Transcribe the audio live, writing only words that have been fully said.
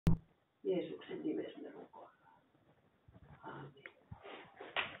Jeesuksen nimessä me rukoillaan. Aamen.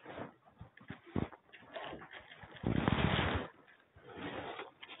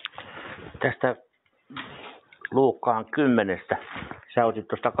 Tästä Luukkaan 10. Sä otit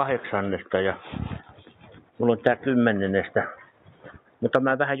tuosta 8. ja mulla on tää 10. Mutta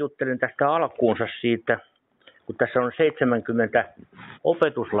mä vähän juttelen tästä alkuunsa siitä, kun tässä on 70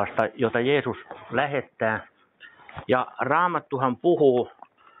 opetuslasta, jota Jeesus lähettää. Ja Raamattuhan puhuu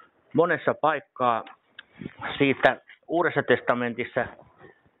monessa paikkaa siitä Uudessa testamentissa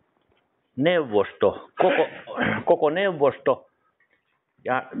neuvosto, koko neuvosto.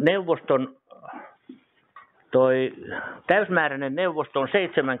 Ja neuvoston, täysmääräinen neuvosto on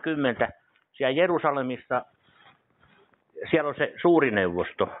 70 siellä Jerusalemissa. Siellä on se suuri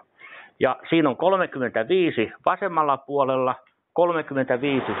neuvosto. Ja siinä on 35 vasemmalla puolella,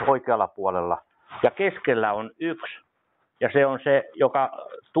 35 oikealla puolella. Ja keskellä on yksi. Ja se on se, joka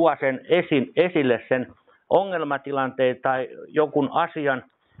tuo sen esille sen ongelmatilanteen tai jonkun asian.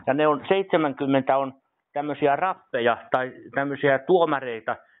 Ja ne on 70 on tämmöisiä rappeja tai tämmöisiä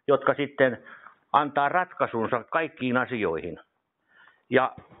tuomareita, jotka sitten antaa ratkaisunsa kaikkiin asioihin.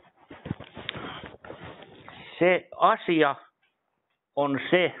 Ja se asia on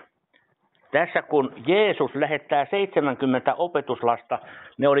se, tässä kun Jeesus lähettää 70 opetuslasta,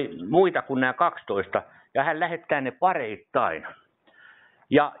 ne oli muita kuin nämä 12, ja hän lähettää ne pareittain.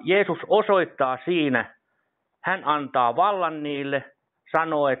 Ja Jeesus osoittaa siinä, hän antaa vallan niille,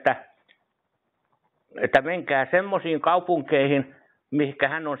 sanoo, että menkää semmoisiin kaupunkeihin, mihinkä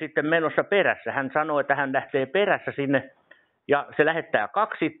hän on sitten menossa perässä. Hän sanoo, että hän lähtee perässä sinne, ja se lähettää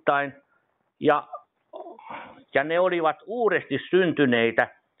kaksittain, ja ne olivat uudesti syntyneitä.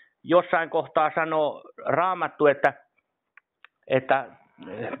 Jossain kohtaa sanoo Raamattu,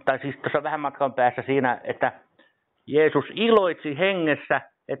 tai siis tuossa vähän matkan päässä siinä, että Jeesus iloitsi hengessä,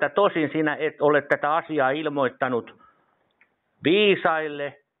 että tosin sinä et ole tätä asiaa ilmoittanut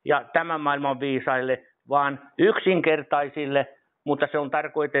viisaille ja tämän maailman viisaille, vaan yksinkertaisille, mutta se on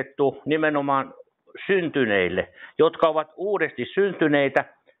tarkoitettu nimenomaan syntyneille, jotka ovat uudesti syntyneitä.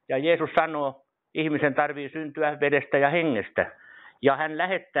 Ja Jeesus sanoo, ihmisen tarvii syntyä vedestä ja hengestä. Ja hän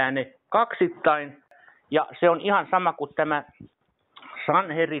lähettää ne kaksittain, ja se on ihan sama kuin tämä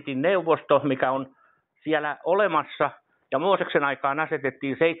Sanheritin neuvosto, mikä on siellä olemassa. Ja Mooseksen aikaan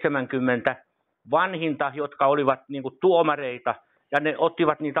asetettiin 70 vanhinta, jotka olivat niin kuin tuomareita, ja ne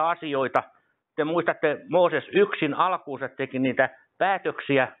ottivat niitä asioita. Te muistatte, Mooses yksin alkuunsa teki niitä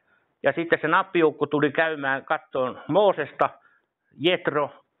päätöksiä, ja sitten se nappiukko tuli käymään kattoon Moosesta. Jetro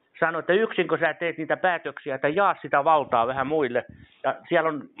sanoi, että yksinkö sä teet niitä päätöksiä, että jaa sitä valtaa vähän muille. Ja siellä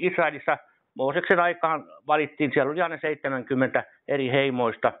on Israelissa, Mooseksen aikaan valittiin, siellä oli aina 70 eri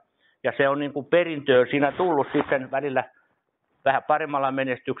heimoista. Ja se on niin kuin perintöön siinä tullut sitten välillä vähän paremmalla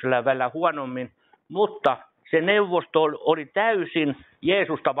menestyksellä ja välillä huonommin. Mutta se neuvosto oli täysin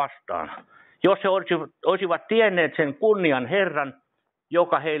Jeesusta vastaan. Jos he olisivat tienneet sen kunnian Herran,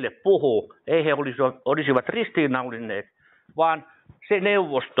 joka heille puhuu, ei he olisivat ristiinnaulinneet, vaan se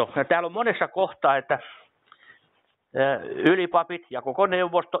neuvosto. Ja täällä on monessa kohtaa, että ylipapit ja koko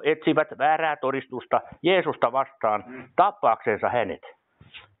neuvosto etsivät väärää todistusta Jeesusta vastaan tappaakseensa hänet.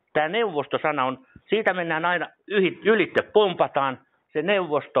 Tämä neuvostosana on, siitä mennään aina ylitse, pompataan se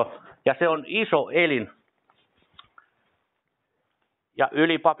neuvosto, ja se on iso elin. Ja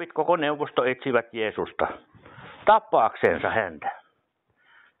ylipapit, koko neuvosto etsivät Jeesusta tappaakseensa häntä.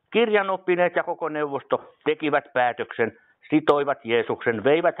 Kirjanoppineet ja koko neuvosto tekivät päätöksen, sitoivat Jeesuksen,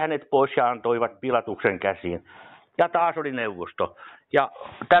 veivät hänet pois ja antoivat Pilatuksen käsiin. Ja taas oli neuvosto. Ja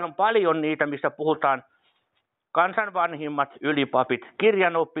täällä on paljon niitä, missä puhutaan, kansan vanhimmat ylipapit,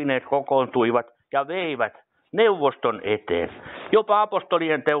 kirjanoppineet kokoontuivat ja veivät neuvoston eteen. Jopa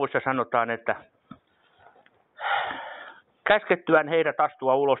apostolien teoissa sanotaan, että käskettyään heidät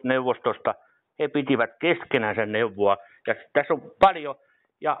astua ulos neuvostosta, he pitivät keskenänsä neuvoa. Ja tässä on paljon.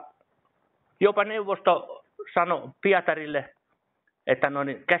 Ja jopa neuvosto sanoi Pietarille, että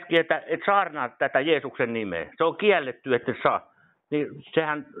käski, että et saarnaa tätä Jeesuksen nimeä. Se on kielletty, että et saa. Niin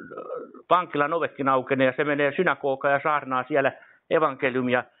sehän vankilan ovetkin aukenee ja se menee synagogaan ja saarnaa siellä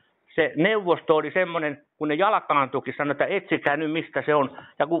evankeliumia. Se neuvosto oli semmoinen, kun ne jalkaantuikin, sanoi, että etsikää nyt mistä se on.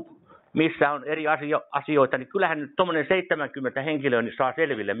 Ja kun missä on eri asioita, niin kyllähän nyt tuommoinen 70 henkilöä niin saa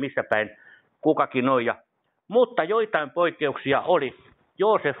selville, missä päin kukakin on. Mutta joitain poikkeuksia oli.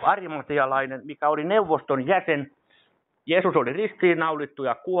 Joosef Arimatealainen, mikä oli neuvoston jäsen, Jeesus oli ristiinnaulittu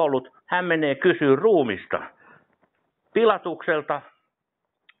ja kuollut, hän menee kysyä ruumista Pilatukselta,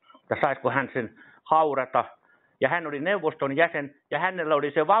 että saisiko hän sen haurata. Ja hän oli neuvoston jäsen ja hänellä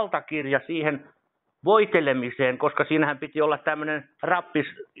oli se valtakirja siihen voitelemiseen, koska siinähän piti olla tämmöinen rappis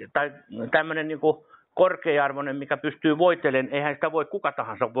tai tämmöinen niin kuin korkea-arvoinen, mikä pystyy voitelemaan. Eihän sitä voi kuka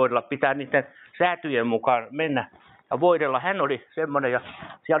tahansa voidella, pitää niiden säätyjen mukaan mennä ja voidella. Hän oli semmoinen ja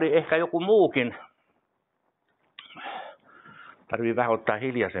siellä oli ehkä joku tarvii vähän ottaa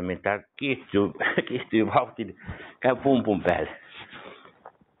hiljaisemmin, tää kiihtyy vauhti, niin käy pumpun päälle.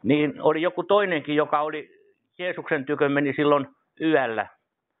 Niin oli joku toinenkin, joka oli Jeesuksen tykö, meni silloin yöllä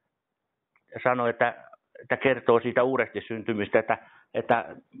ja sanoi, että kertoo siitä uudesti syntymistä,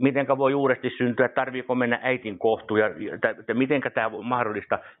 että mitenkä voi uudesti syntyä, tarviiko mennä äitin kohtuun ja että mitenkä tämä on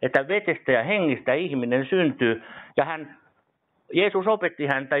mahdollista, että vedestä ja hengistä ihminen syntyy. Ja Jeesus opetti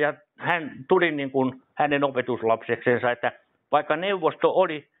häntä ja hän tuli niin kuin hänen opetuslapseksensa, että vaikka neuvosto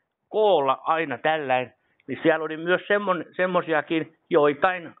oli koolla aina tällainen, niin siellä oli myös semmoisiakin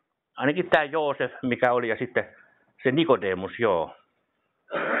joitain, ainakin tämä Joosef, mikä oli, ja sitten se Nikodemus,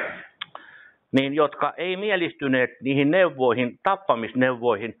 niin jotka ei mielistyneet niihin neuvoihin,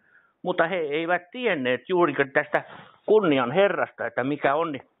 tappamisneuvoihin, mutta he eivät tienneet juuri tästä kunnian Herrasta, että mikä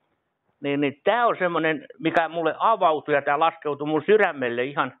on. Niin tämä on semmoinen, mikä mulle avautui ja tämä laskeutui mun sydämelle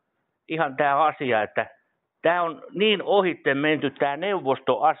ihan tämä asia, että tämä on niin ohitte menty tämä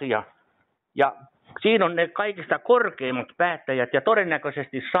neuvostoasia. Ja siinä on ne kaikista korkeimmat päättäjät ja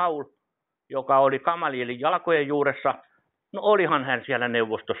todennäköisesti Saul, joka oli Gamalielin jalkojen juuressa, no olihan hän siellä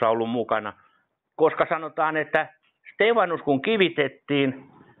neuvostossa ollut mukana. Koska sanotaan, että Stefanus kun kivitettiin,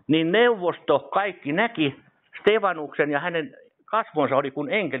 niin neuvosto kaikki näki Stefanuksen ja hänen kasvonsa oli kuin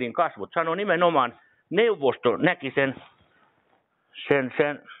enkelin kasvot. Sanoi nimenomaan, neuvosto näki sen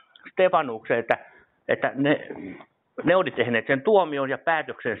Stefanuksen, että ne oli tehneet sen tuomion ja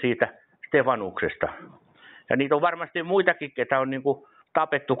päätöksen siitä Stefanuksesta. Ja niitä on varmasti muitakin, ketä on niin kuin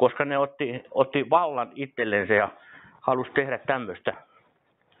tapettu, koska ne otti vallan itsellensä ja halusi tehdä tämmöistä.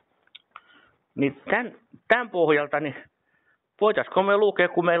 Niin tämän pohjalta, niin voitaisiko me lukea,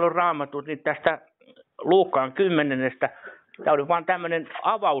 kun meillä on raamatut, niin tästä Luukkaan 10. Tämä oli vain tämmöinen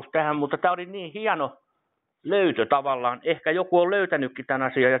avaus tähän, mutta tämä oli niin hieno löytö tavallaan. Ehkä joku on löytänytkin tämän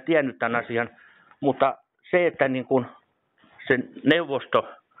asian ja tiennyt tämän asian, mutta se, että niin kuin se neuvosto,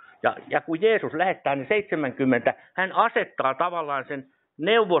 ja kun Jeesus lähettää ne 70, hän asettaa tavallaan sen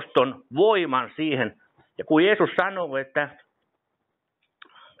neuvoston voiman siihen. Ja kun Jeesus sanoo, että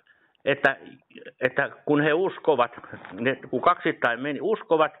kun he uskovat, kun kaksittain meni,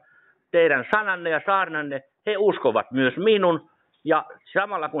 uskovat teidän sananne ja saarnanne, he uskovat myös minun. Ja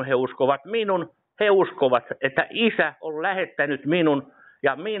samalla kun he uskovat minun, he uskovat, että Isä on lähettänyt minun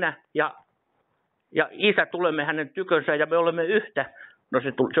ja minä ja Isä tulemme hänen tykönsä ja me olemme yhtä. No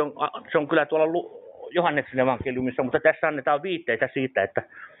se on kyllä tuolla Johanneksen evankeliumissa, mutta tässä annetaan viitteitä siitä, että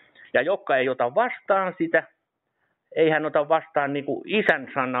ja joka ei ota vastaan sitä, ei hän ota vastaan niin kuin Isän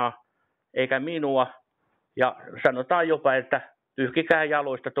sanaa eikä minua. Ja sanotaan jopa, että pyyhkikää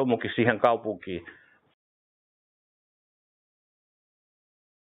jaloista tomukin siihen kaupunkiin.